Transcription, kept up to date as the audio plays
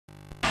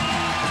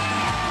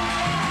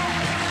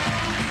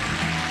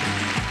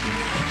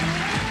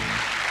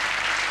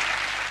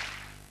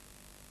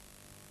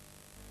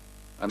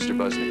Mr.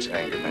 Busnick's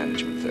anger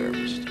management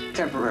therapist.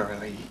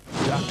 Temporarily.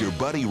 Dr.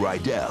 Buddy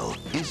Rydell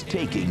is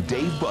taking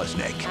Dave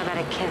Busnick. How about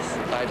a kiss?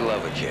 I'd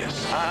love a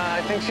kiss.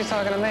 I think she's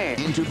talking to me.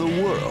 Into the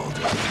world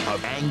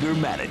of anger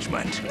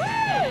management.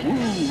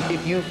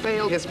 If you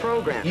fail his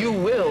program, you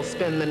will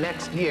spend the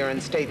next year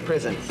in state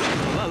prison.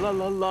 La la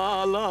la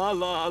la la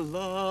la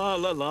la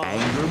la la.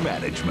 Anger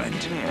management.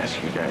 Let me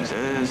ask you guys,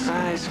 does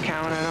size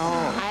count at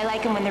all? I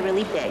like them when they're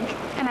really big.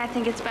 And I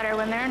think it's better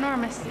when they're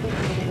enormous.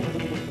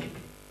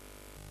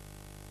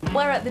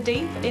 We're at the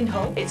Deep in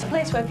Hull. It's a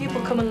place where people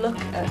come and look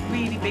at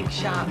really big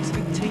sharks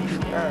with teeth.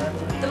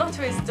 The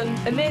lottery's done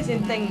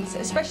amazing things,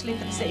 especially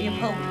for the city of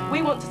Hull.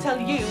 We want to tell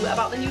you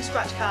about the new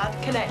scratch card,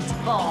 Connect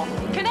 4.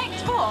 Connect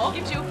 4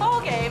 gives you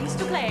 4 games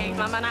to play.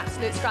 I'm an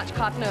absolute scratch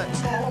card nut.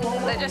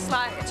 They're just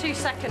like a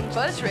 2-second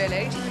buzz,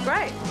 really.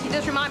 Great. It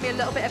does remind me a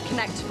little bit of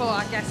Connect 4.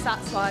 I guess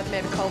that's why I've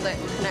maybe called it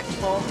Connect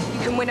 4. You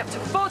can win up to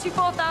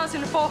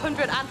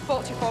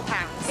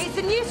 £44,444. It's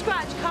a new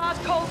scratch card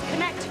called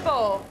Connect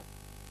 4.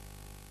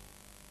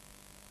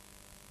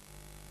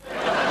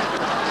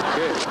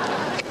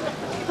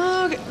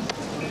 Okay.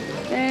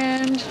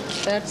 And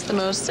that's the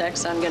most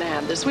sex I'm gonna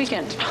have this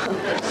weekend.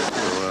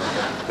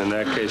 Well, in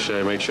that case, should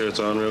I make sure it's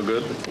on real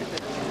good?